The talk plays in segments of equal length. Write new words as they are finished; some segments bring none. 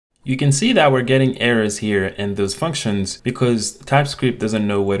You can see that we're getting errors here in those functions because TypeScript doesn't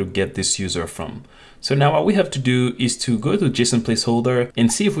know where to get this user from. So now what we have to do is to go to JSON placeholder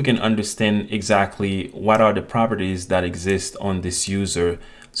and see if we can understand exactly what are the properties that exist on this user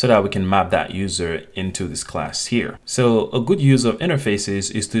so that we can map that user into this class here. So a good use of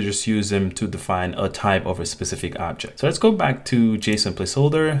interfaces is to just use them to define a type of a specific object. So let's go back to JSON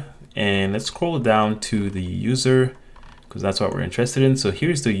placeholder and let's scroll down to the user because that's what we're interested in. So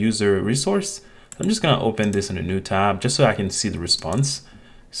here's the user resource. I'm just gonna open this in a new tab just so I can see the response.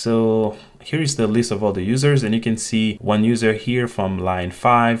 So here is the list of all the users, and you can see one user here from line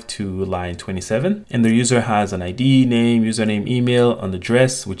 5 to line 27. And the user has an ID, name, username, email, an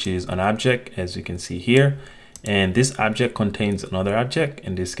address, which is an object, as you can see here. And this object contains another object.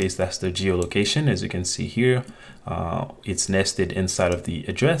 In this case, that's the geolocation, as you can see here. It's nested inside of the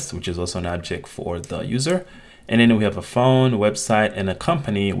address, which is also an object for the user. And then we have a phone, website, and a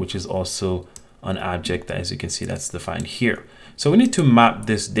company, which is also an object that, as you can see, that's defined here. So we need to map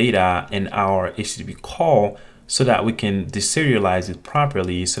this data in our HTTP call so that we can deserialize it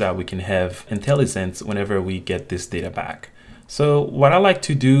properly so that we can have intelligence whenever we get this data back. So what I like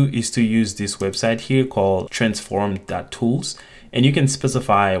to do is to use this website here called transform.tools, and you can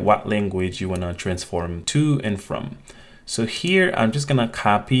specify what language you want to transform to and from. So here, I'm just gonna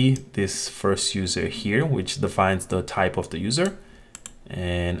copy this first user here, which defines the type of the user.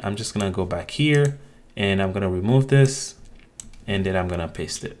 And I'm just gonna go back here and I'm gonna remove this and then I'm gonna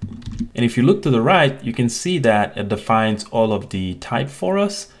paste it. And if you look to the right, you can see that it defines all of the type for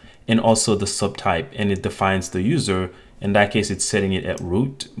us and also the subtype, and it defines the user. In that case, it's setting it at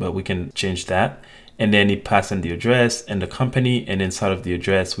root, but we can change that. And then it passes in the address and the company, and inside of the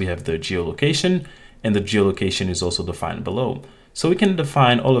address, we have the geolocation, and the geolocation is also defined below. So we can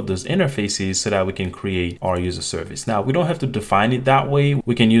define all of those interfaces so that we can create our user service. Now, we don't have to define it that way.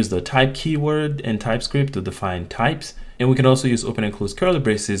 We can use the type keyword in TypeScript to define types. And we can also use open and close curly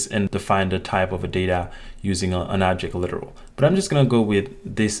braces and define the type of a data using an object literal. But I'm just gonna go with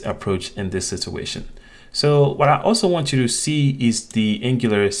this approach in this situation. So what I also want you to see is the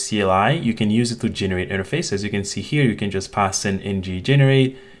Angular CLI. You can use it to generate interface. As you can see here, you can just pass in ng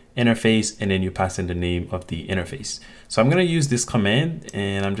generate interface, and then you pass in the name of the interface. So I'm going to use this command,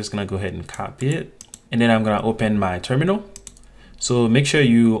 and I'm just going to go ahead and copy it. And then I'm going to open my terminal. So make sure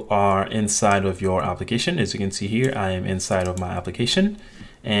you are inside of your application. As you can see here, I am inside of my application,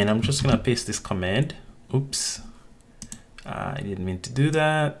 and I'm just going to paste this command. Oops, I didn't mean to do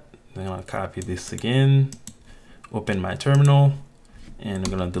that. I'm going to copy this again, open my terminal, and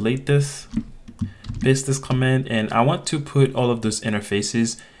I'm going to delete this, paste this command, and I want to put all of those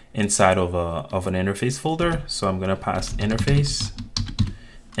interfaces inside of an interface folder. So I'm going to pass interface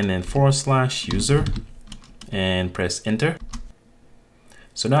and then / user and press enter.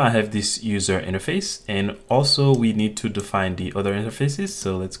 So now I have this user interface, and also we need to define the other interfaces.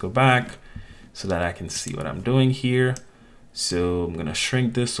 So let's go back so that I can see what I'm doing here. So I'm going to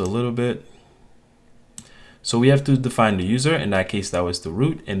shrink this a little bit. So we have to define the user. In that case, that was the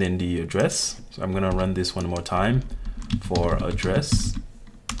root, and then the address. So I'm going to run this one more time for address.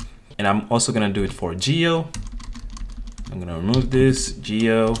 And I'm also going to do it for geo. I'm going to remove this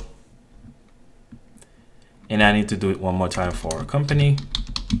geo. And I need to do it one more time for company.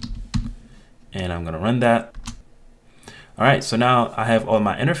 And I'm going to run that. All right, so now I have all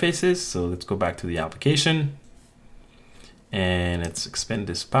my interfaces. So let's go back to the application. And let's expand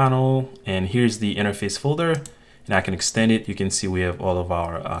this panel. And here's the interface folder. And I can extend it. You can see we have all of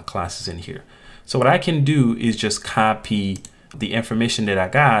our classes in here. So what I can do is just copy the information that I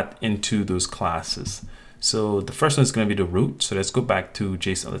got into those classes. So the first one is going to be the root. So let's go back to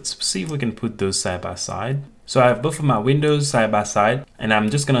JSON. Let's see if we can put those side by side. So I have both of my windows side by side, and I'm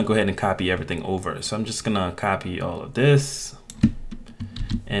just going to go ahead and copy everything over. So I'm just going to copy all of this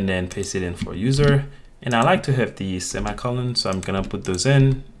and then paste it in for user. And I like to have the semicolon, so I'm going to put those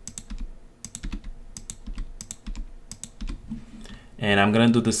in. And I'm going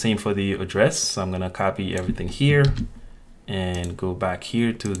to do the same for the address. So I'm going to copy everything here and go back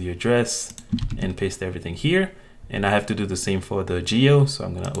here to the address and paste everything here. And I have to do the same for the geo. So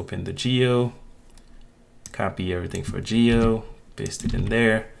I'm going to open the geo, copy everything for geo, paste it in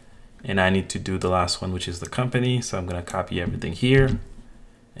there. And I need to do the last one, which is the company. So I'm going to copy everything here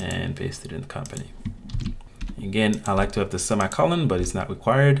and paste it in the company. Again, I like to have the semicolon, but it's not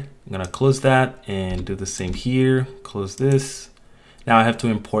required. I'm going to close that and do the same here. Close this. Now I have to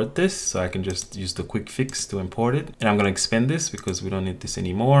import this, so I can just use the quick fix to import it. And I'm going to expand this because we don't need this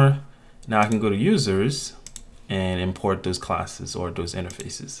anymore. Now I can go to users and import those classes or those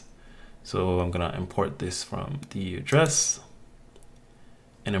interfaces. So I'm going to import this from the address.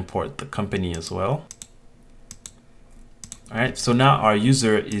 and import the company as well. All right, so now our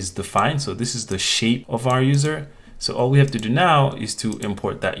user is defined. So this is the shape of our user. So all we have to do now is to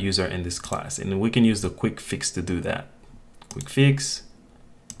import that user in this class, and we can use the quick fix to do that. Quick fix,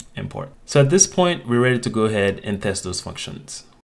 import. So at this point, we're ready to go ahead and test those functions.